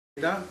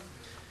Tēnei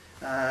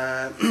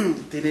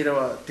rā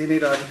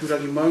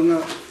hikurangi maunga,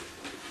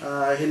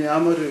 hene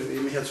amaru e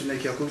mihi atu nei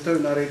ki a koutou,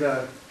 nā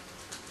reira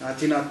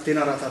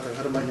tēnā rā tātou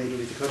haramai nei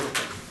rui te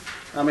kaupapa.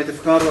 Me te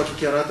whakaroa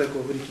ki a rātou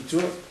ko huri ki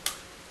tua,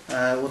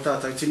 o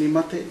tātou tini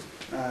mate,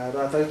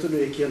 rātou tunu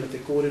e ki ana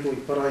te kōrero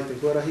I parahi te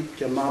huarahi,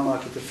 kia māmā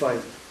ki te whai,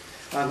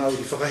 a ngā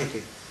uri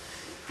whakaheke.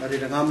 Nā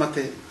reira ngā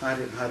mate,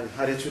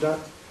 haere atu rā,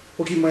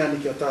 hoki mai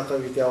ani ki a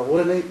tātou I te ao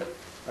ora nei,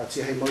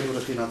 tia hei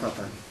maurura tēnā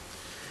tātou.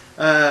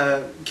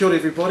 Kia ora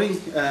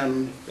everybody.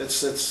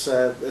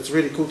 It's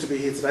really cool to be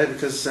here today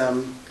because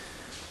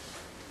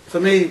for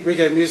me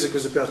reggae music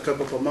was about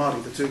kaupapa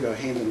Māori, the two go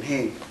hand in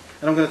hand.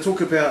 And I'm going to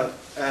talk about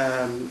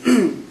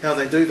how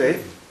they do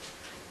that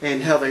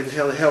and how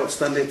it's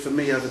done that for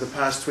me over the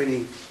past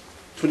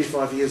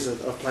 25 years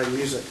of playing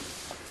music.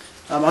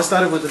 I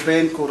started with a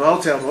band called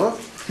Aotearoa,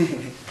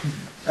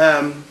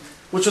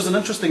 which was an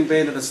interesting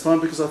band at its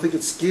time because I think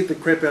it scared the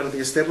crap out of the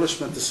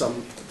establishment to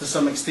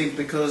some extent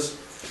because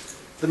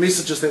the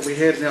messages that we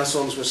had in our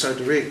songs were so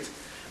direct.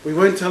 We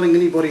weren't telling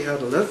anybody how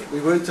to live,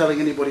 we weren't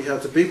telling anybody how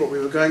to be, but we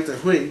were going to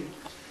hui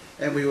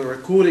and we were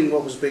recording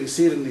what was being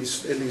said in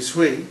these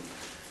hui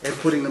and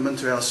putting them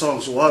into our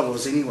songs, or I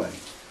was anyway.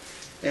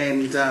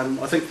 And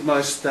I think the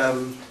most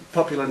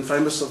popular and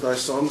famous of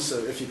those songs,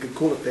 if you could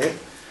call it that,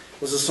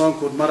 was a song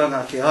called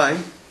Maranga Ke Ai,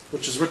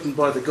 which was written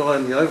by the guy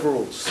in the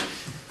overalls.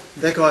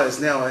 That guy is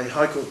now a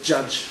High Court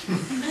judge,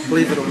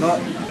 believe it or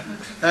not.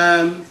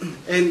 And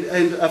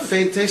a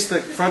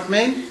fantastic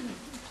frontman,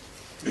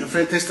 a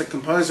fantastic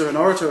composer and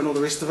orator and all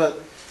the rest of it,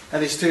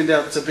 and he's turned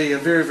out to be a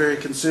very, very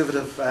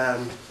conservative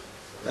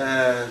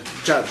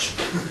judge.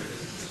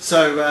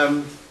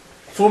 So,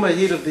 former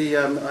head of the,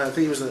 I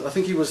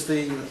think he was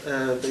the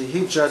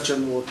head judge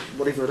or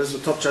whatever it is, the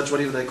top judge,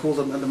 whatever they call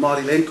them, in the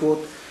Māori Land Court,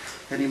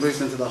 and he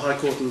moved into the High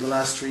Court in the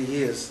last 3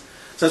 years.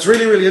 So it's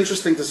really, really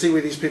interesting to see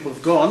where these people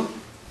have gone.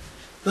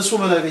 This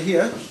woman over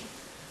here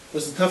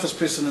was the toughest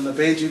person in the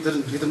band. You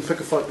didn't pick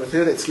a fight with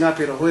her. That's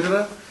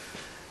Ngahiwi.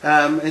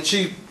 And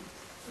she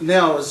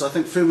now is, I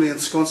think, firmly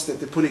ensconced at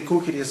the Puni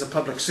Kōkiri as a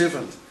public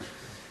servant.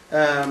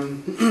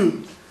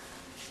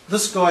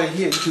 This guy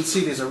here, you can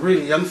see there's a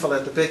really young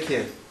fella at the back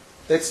here.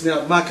 That's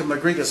now Maka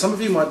McGregor. Some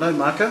of you might know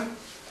Maka,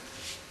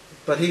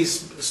 but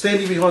he's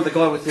standing behind the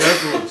guy with the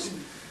overalls.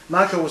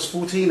 Maka was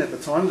 14 at the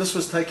time. This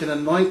was taken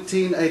in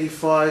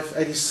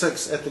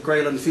 1985-86 at the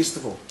Greyland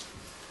Festival.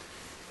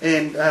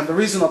 And the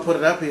reason I put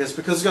it up here is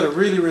because it's got a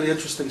really, really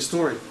interesting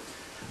story.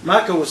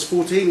 Marco was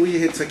 14, we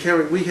had to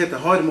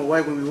hide him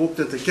away when we walked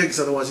into gigs,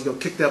 otherwise he got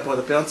kicked out by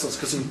the bouncers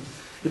because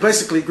he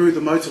basically grew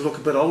the mo to look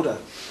a bit older.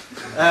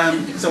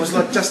 So it was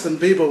like Justin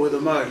Bieber with a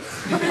mo.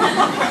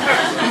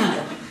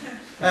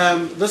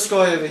 This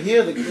guy over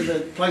here,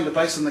 playing the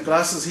bass and the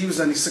glasses, he was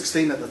only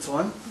 16 at the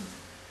time.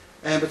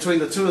 And between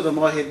the two of them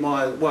I had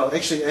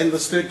and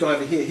this third guy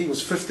over here, he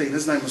was 15,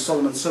 his name was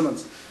Solomon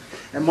Simmons.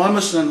 And my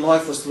mission in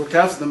life was to look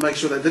after them, make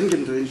sure they didn't get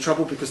into any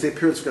trouble because their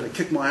parents were going to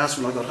kick my ass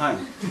when I got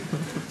home.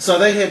 So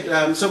they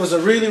had, so it was a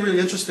really, really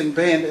interesting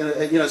band.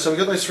 So we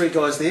got those three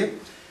guys there.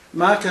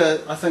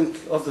 Maka, I think,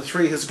 of the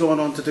three, has gone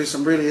on to do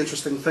some really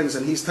interesting things,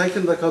 and he's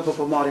taken the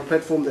Kaupapa Māori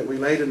platform that we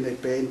laid in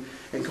that band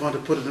and kind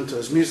of put it into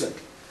his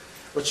music,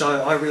 which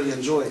I really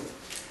enjoy.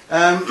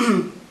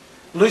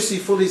 Lucy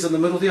Fully's in the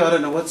middle there. I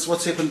don't know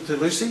what's happened to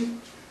Lucy.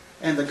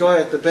 And the guy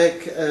at the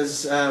back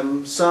is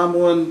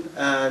Samoan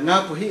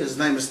Ngāpuhi, his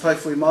name is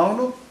Taifui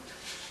Maono,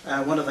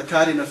 one of the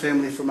Kārina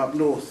family from up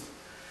north.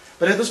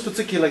 But at this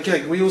particular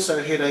gig, we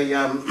also had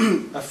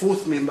a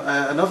fourth member,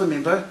 another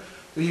member,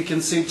 who you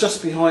can see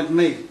just behind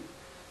me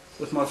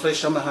with my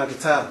flash Yamaha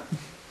guitar.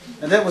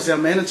 And that was our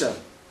manager.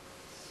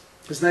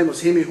 His name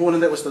was Hemi Horn,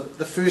 and that was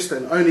the first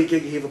and only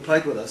gig he ever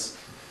played with us.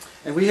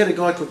 And we had a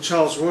guy called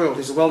Charles Royal,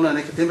 who's a well-known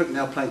academic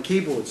now playing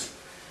keyboards.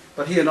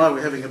 But he and I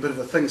were having a bit of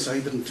a thing, so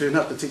he didn't turn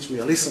up to teach me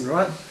a lesson,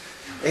 right?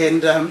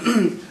 And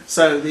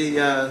so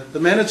the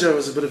manager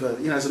was a bit of a,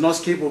 he's a nice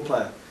keyboard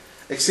player,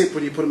 except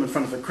when you put him in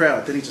front of a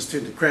crowd, then he just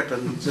turned to crap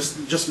and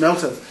just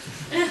melted.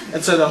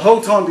 And so the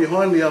whole time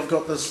behind me I've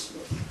got this,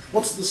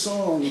 what's the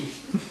song?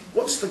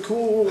 What's the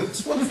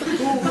chords? What's the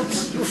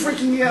chords? You're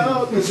freaking me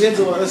out. And his hands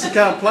are like this, he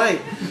can't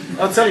play.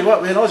 I'll tell you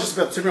what, man, I was just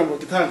about to turn around with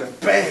the guitar and go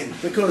bang,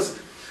 because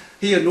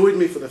he annoyed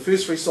me for the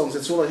first 3 songs.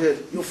 That's all I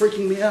heard. You're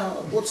freaking me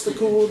out. What's the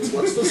chords?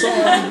 What's the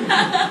song?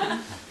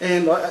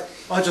 And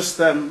I just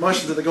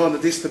motioned to the guy on the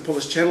desk to pull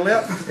his channel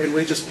out, and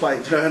we just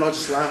played, and I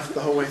just laughed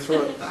the whole way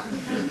through it.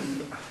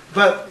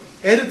 But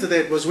added to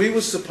that was we were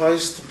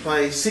supposed to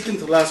play second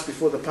to last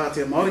before the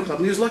Pātea Māori Club,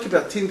 and there was like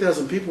about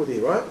 10,000 people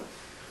there, right?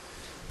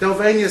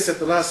 Dalvanius at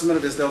the last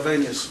minute, as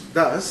Dalvanius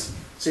does,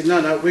 said,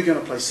 no, we're going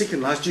to play second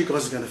last. You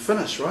guys are going to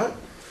finish, right?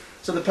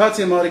 So the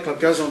Pātea Māori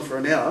Club goes on for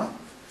an hour.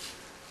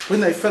 When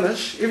they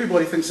finish,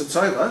 everybody thinks it's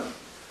over,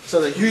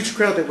 so the huge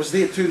crowd that was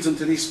there turns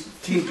into these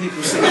 10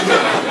 people sitting here.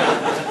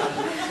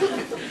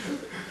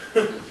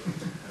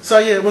 So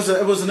yeah, it was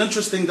an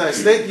interesting day.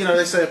 So that,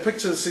 they say a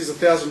picture says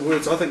 1,000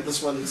 words. I think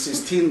this one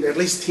says at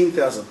least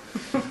 10,000.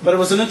 But it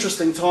was an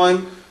interesting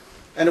time.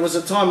 And it was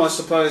a time, I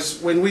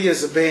suppose, when we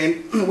as a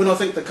band, when I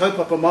think the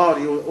Kaupapa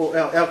Māori, or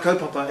our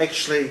kaupapa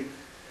actually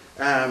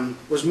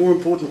was more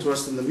important to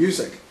us than the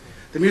music.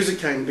 The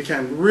music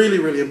became really,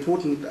 really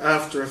important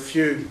after a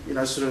few,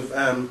 sort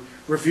of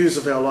reviews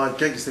of our live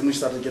gigs. Then we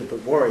started to get a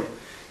bit worried.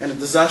 And a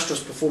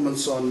disastrous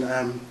performance on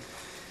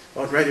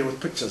Radio with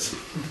Pictures,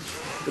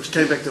 which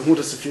came back to haunt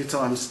us a few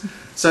times.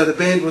 So the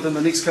band within the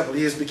next couple of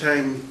years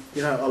became,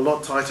 a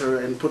lot tighter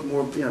and put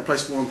more,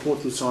 placed more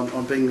importance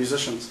on being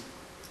musicians.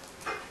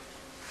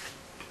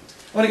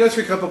 I want to go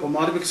through Kaupapa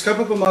Māori because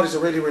Kaupapa Māori is a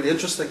really, really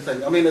interesting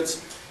thing. I mean, it's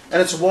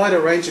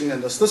wider ranging than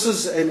this. This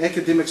is an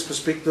academic's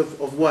perspective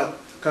of what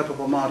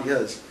Kaupapa Māori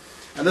is.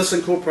 And this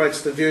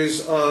incorporates the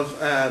views of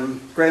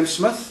Graham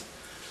Smith,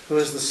 who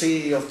is the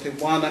CEO of Te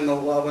Wānanga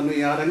o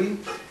Apanui,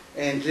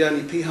 and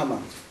Leone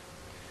Pihama.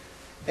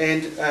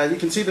 And you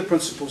can see the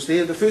principles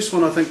there. The first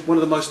one, I think, one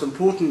of the most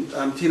important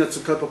tenets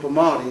of Kaupapa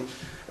Māori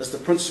is the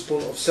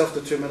principle of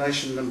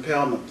self-determination and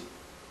empowerment.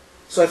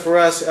 So for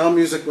us, our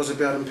music was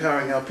about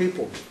empowering our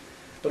people.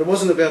 But it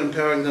wasn't about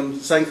empowering them,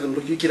 saying to them,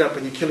 look, you get up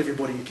and you kill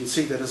everybody you can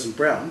see that isn't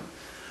brown.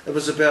 It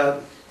was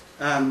about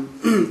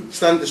starting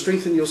to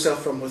strengthen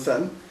yourself from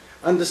within,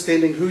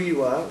 understanding who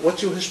you are,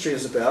 what your history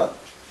is about,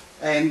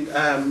 and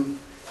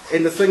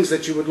the things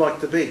that you would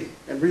like to be,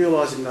 and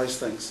realising those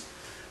things.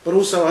 But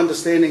also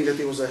understanding that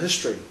there was a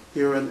history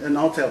here in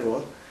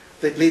Aotearoa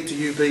that led to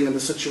you being in the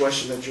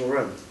situation that you're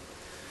in.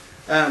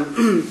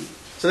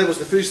 So that was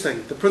the first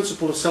thing, the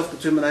principle of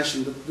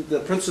self-determination, the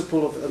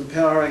principle of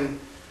empowering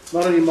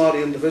not only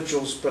Māori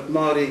individuals, but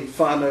Māori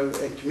whānau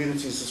and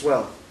communities as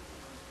well.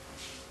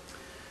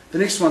 The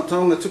next one,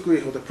 taonga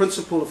tukuiho, the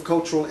principle of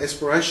cultural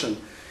aspiration.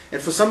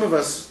 And for some of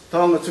us,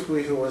 taonga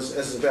tukuiho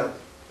is about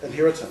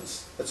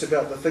inheritance. It's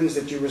about the things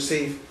that you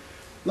receive,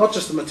 not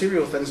just the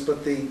material things,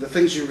 but the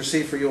things you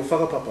receive for your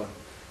whakapapa,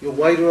 your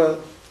wairua,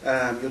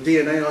 your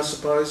DNA, I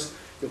suppose,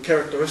 your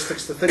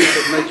characteristics, the things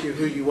that make you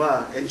who you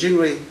are. And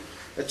generally,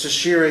 it's a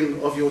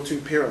sharing of your two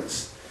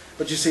parents.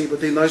 But you see,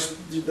 then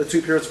the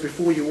two parents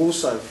before you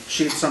also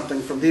shared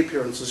something from their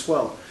parents as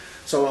well.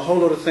 So a whole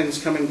lot of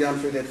things coming down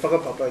through that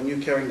whakapapa and you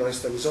carrying those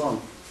things on.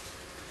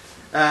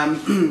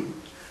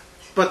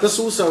 But this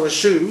also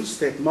assumes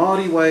that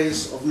Māori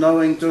ways of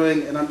knowing,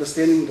 doing and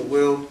understanding the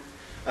world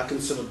are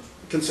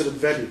considered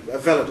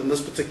valid in this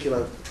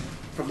particular,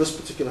 from this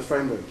particular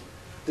framework.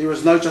 There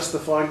is no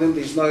justifying them,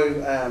 there's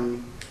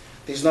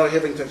no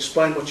having to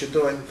explain what you're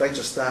doing, they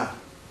just are.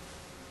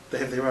 They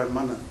have their own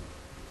mana.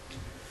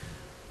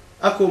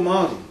 Ako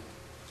Māori.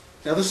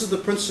 Now this is the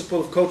principle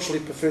of culturally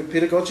preferred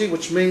pedagogy,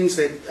 which means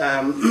that,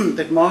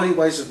 that Māori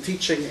ways of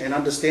teaching and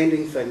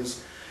understanding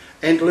things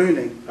and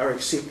learning are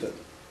accepted.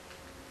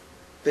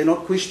 They're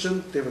not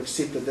questioned, they're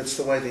accepted, that's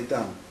the way they're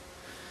done.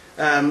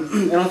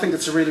 And I think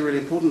it's a really, really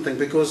important thing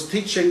because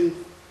teaching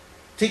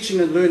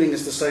and learning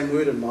is the same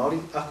word in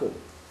Māori, ako.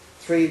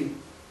 Three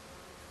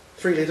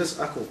letters,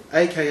 ako,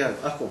 A-K-O,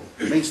 ako.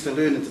 It means to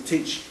learn and to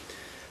teach.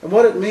 And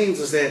what it means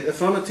is that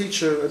if I'm a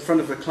teacher in front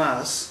of a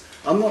class,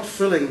 I'm not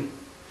filling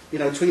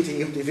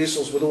 20 empty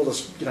vessels with all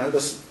this,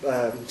 this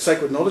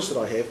sacred knowledge that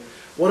I have.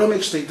 What I'm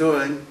actually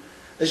doing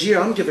is,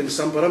 yeah, I'm giving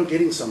some, but I'm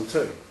getting some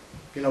too.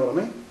 You know what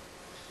I mean?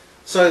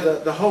 So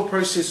the whole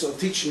process of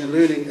teaching and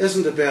learning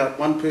isn't about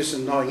one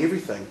person knowing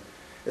everything.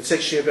 It's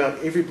actually about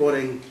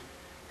everybody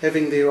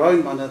having their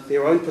own mana,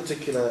 their own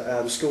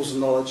particular skills and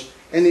knowledge,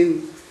 and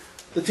then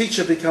the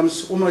teacher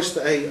becomes almost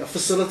a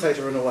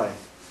facilitator in a way,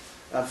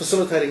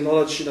 facilitating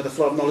knowledge, the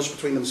flow of knowledge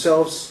between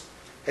themselves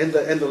and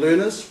the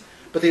learners.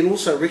 But then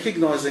also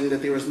recognising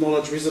that there is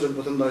knowledge resident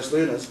within those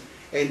learners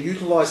and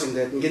utilising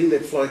that and getting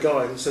that flow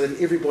going so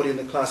that everybody in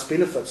the class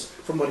benefits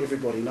from what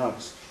everybody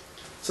knows.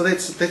 So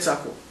that's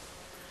ako.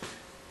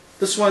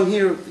 This one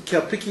here,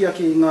 kia piki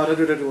aki i ngā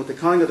raruraru o te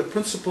kāinga, the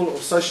principle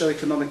of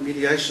socio-economic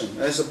mediation.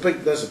 Those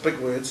are big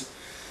words,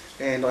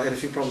 and I had a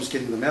few problems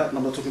getting them out, and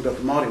I'm not talking about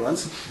the Māori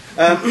ones.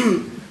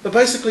 But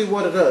basically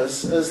what it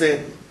is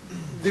that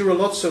there are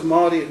lots of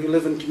Māori who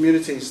live in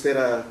communities that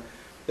are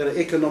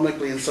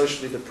economically and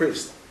socially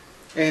depressed.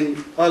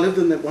 And I lived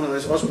in one of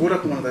those, I was brought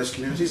up in one of those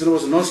communities, and it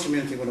was a nice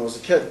community when I was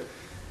a kid.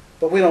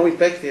 But when I went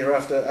back there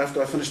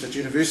after I finished at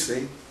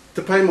university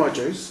to pay my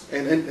dues,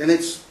 and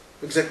that's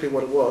exactly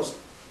what it was,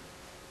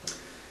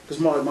 because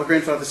my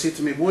grandfather said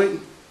to me, boy,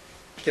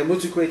 kia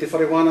mutu koe te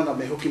whare wānanga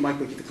me hoki mai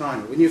koe ki te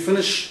kāinga. When you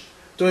finish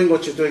doing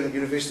what you're doing at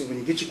university, when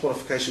you get your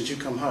qualifications, you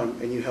come home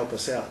and you help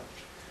us out.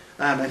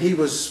 And he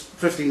was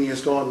 15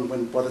 years gone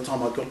by the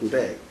time I'd gotten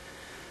back.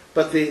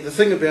 But the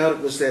thing about it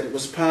was that it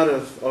was part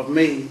of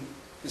me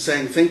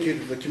saying thank you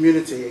to the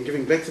community and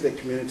giving back to that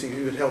community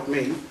who had helped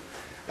me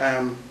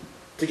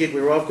to get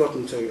where I've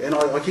gotten to. And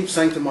I keep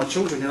saying to my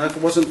children, if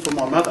it wasn't for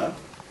my mother,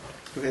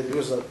 who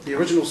was the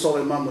original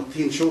solo mum with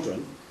 10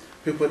 children,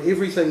 who put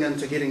everything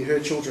into getting her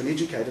children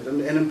educated,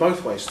 and in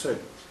both ways too.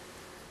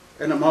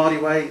 In a Māori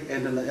way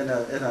and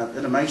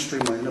in a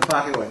mainstream way, in a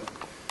Pākehā way.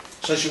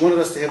 So she wanted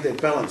us to have that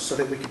balance so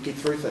that we could get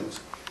through things.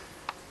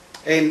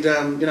 And,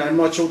 and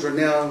my children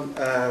now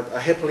are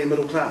happily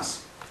middle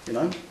class,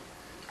 And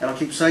I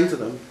keep saying to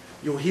them,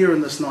 you're here in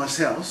this nice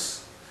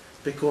house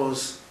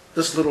because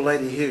this little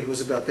lady here who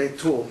was about that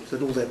tall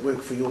did all that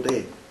work for your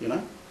dad, you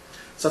know.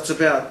 So it's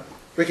about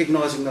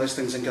recognising those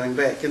things and going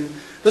back. And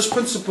this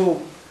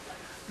principle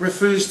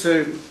refers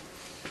to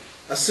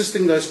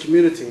assisting those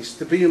communities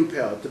to be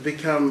empowered, to get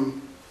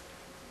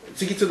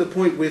to the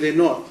point where they're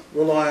not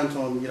reliant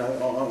on,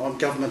 on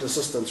government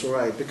assistance or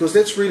aid, because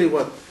that's really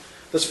what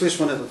this first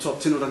one at the top,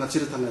 tino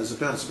rangatiratanga, is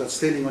about. It's about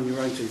standing on your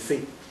own 2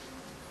 feet.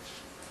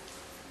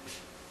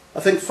 I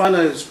think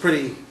whānau is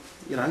pretty,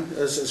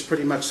 is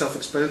pretty much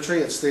self-explanatory.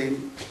 It's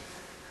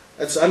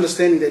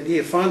understanding that,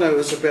 whānau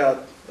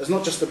is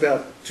not just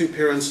about 2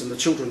 parents and the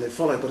children that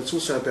follow, but it's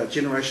also about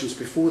generations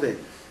before that.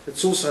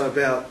 It's also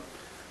about,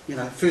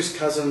 first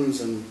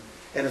cousins, and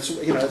it's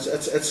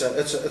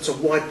a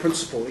wide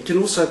principle. It can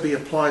also be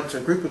applied to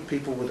a group of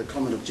people with a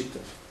common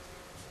objective.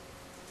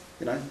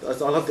 I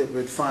love that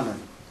word, whānau.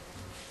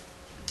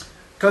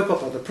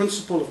 Kaupapa, the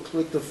principle of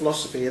collective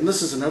philosophy, and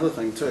this is another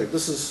thing too.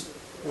 This is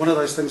one of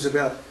those things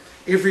about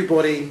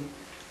everybody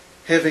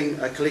having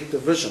a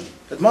collective vision.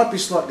 It might be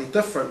slightly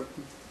different,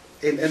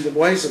 and the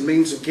ways and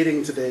means of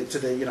getting to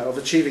the of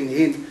achieving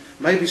the end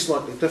may be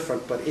slightly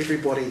different, but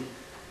everybody,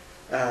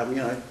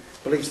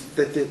 believes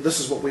that this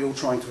is what we're all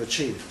trying to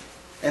achieve.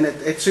 And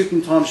at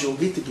certain times you'll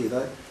get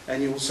together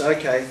and you'll say,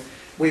 okay,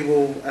 we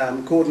will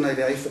coordinate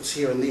our efforts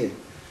here and there.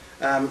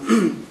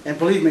 And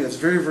believe me, it's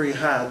very, very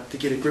hard to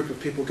get a group of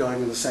people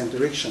going in the same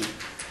direction.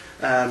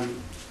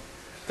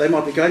 They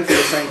might be going for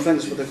the same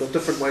things, but they've got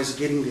different ways of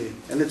getting there.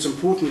 And it's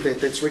important that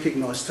that's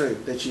recognised too,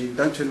 that you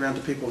don't turn around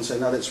to people and say,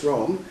 no, that's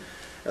wrong.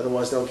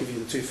 Otherwise they'll give you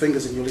the 2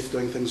 fingers and you're left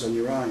doing things on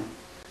your own.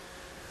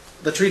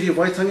 The Treaty of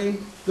Waitangi.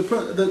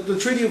 The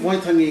Treaty of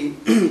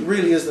Waitangi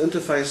really is the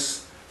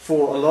interface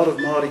for a lot of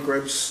Māori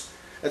groups.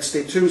 It's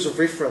their terms of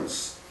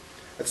reference.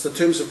 It's the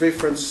terms of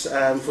reference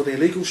for their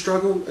legal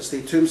struggle. It's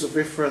their terms of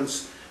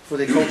reference for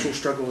their cultural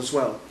struggle as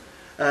well.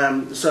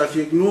 So if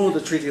you ignore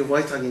the Treaty of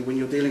Waitangi when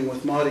you're dealing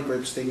with Māori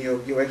groups, then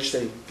you're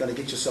actually going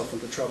to get yourself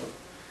into trouble.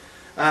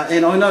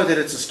 And I know that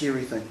it's a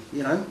scary thing.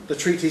 The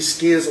treaty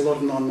scares a lot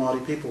of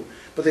non-Māori people,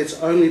 but that's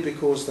only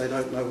because they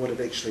don't know what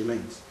it actually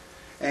means.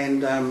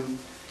 And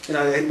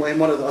and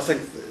one of I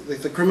think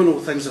the criminal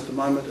things at the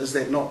moment is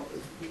that not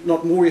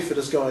more effort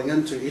is going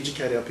in to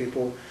educate our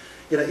people,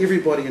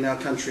 everybody in our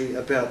country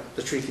about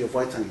the Treaty of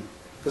Waitangi.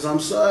 Because I'm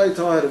so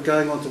tired of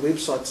going onto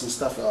websites and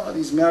stuff,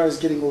 these Maoris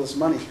getting all this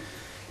money.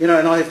 And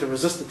I have to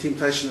resist the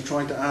temptation of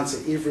trying to answer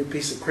every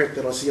piece of crap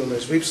that I see on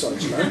those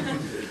websites,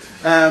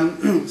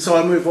 So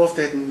I move off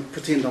that and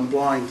pretend I'm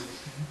blind.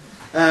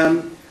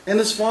 And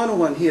this final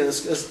one here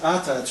is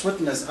ata. It's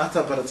written as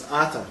ata, but it's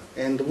ata.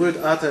 And the word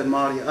ata in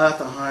Māori,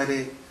 ata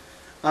haere,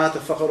 ata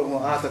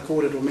whakarongo, ata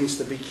kōrero, means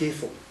to be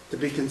careful, to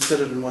be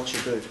considered in what you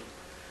do.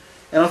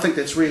 And I think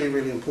that's really,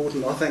 really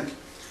important. I think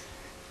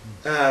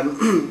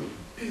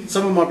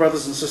some of my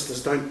brothers and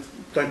sisters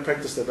don't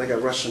practice that. They go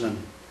rushing in.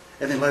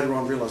 And then later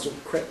on realise, oh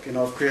crap,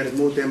 I've created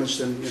more damage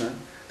than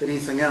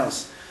anything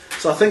else.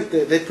 So I think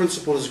that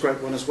principle is a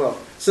great one as well.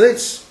 So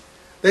that's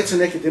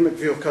an academic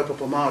view of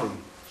Kaupapa Māori.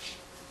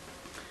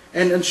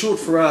 And in short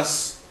for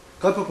us,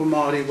 Kaupapa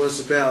Māori was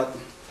about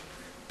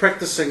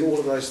practicing all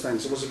of those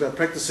things. It was about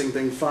practicing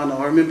being whānau.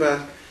 I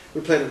remember we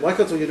played at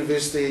Waikato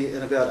University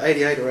in about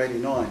 88 or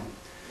 89.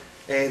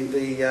 And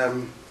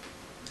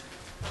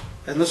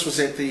this was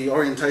at the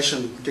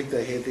orientation gig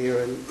they had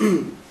there,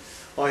 and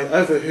I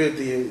overheard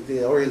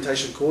the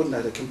orientation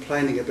coordinator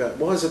complaining about,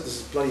 why is it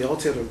this bloody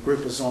Aotearoa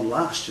group is on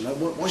last?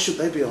 Why should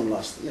they be on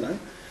last?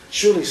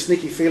 Surely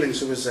Sneaky Feelings,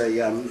 who was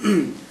a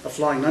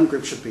flying nun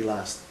group, should be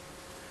last.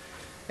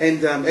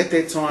 And at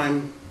that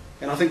time,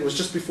 and I think it was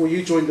just before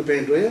you joined the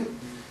band,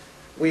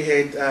 we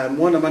had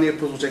Moana Mania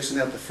Puzzle Jackson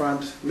out the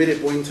front, Mere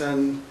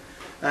Wellington.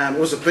 It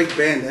was a big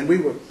band, and we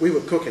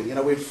were cooking.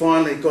 We'd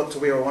finally got to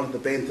where I wanted the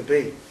band to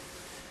be.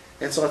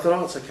 And so I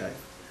thought, it's okay.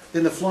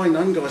 Then the Flying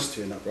Nun guys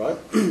turn up, right?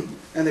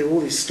 And they were all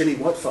these skinny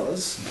white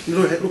fellas. They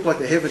look like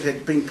they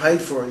haven't been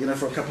paid for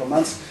for a couple of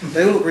months.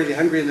 They all look really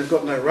hungry and they've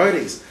got no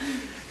roadies.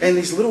 And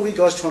these little wee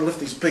guys trying to lift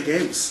these big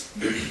amps.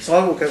 So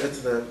I walk over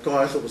to the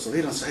guy I thought was the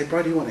leader and I say, hey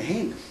bro, do you want a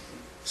hand? He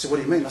said, what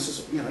do you mean? I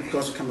said,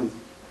 guys will come and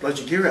load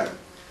your gear out.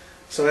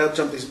 So out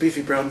jump these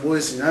beefy brown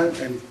boys,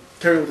 and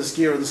carry all this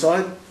gear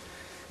inside.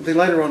 And then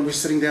later on we're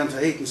sitting down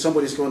to eat and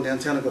somebody's gone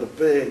downtown and got a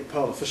big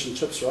pile of fish and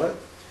chips, right?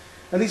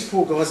 And these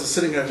poor guys are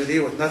sitting over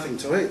there with nothing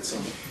to eat. So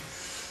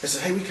they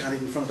said, hey, we can't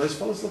eat in front of those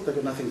fellas. Look, they've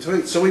got nothing to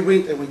eat. So we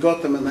went and we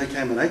got them and they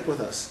came and ate with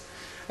us.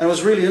 And it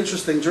was really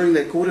interesting. During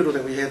that kōrero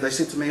that we had, they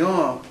said to me,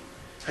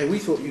 hey, we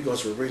thought you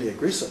guys were really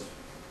aggressive.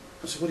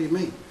 I said, what do you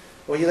mean?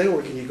 Well, yeah, they all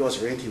reckon you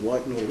guys are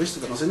anti-white and all the rest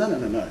of it. And I said,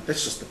 no.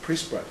 That's just the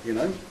press, bro,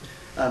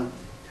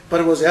 But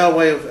it was our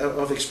way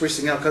of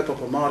expressing our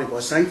kaupapa Māori by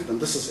saying to them,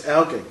 this is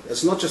our gig.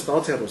 It's not just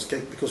Aotearoa's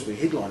gig because we're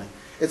headlining.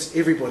 It's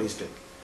everybody's gig.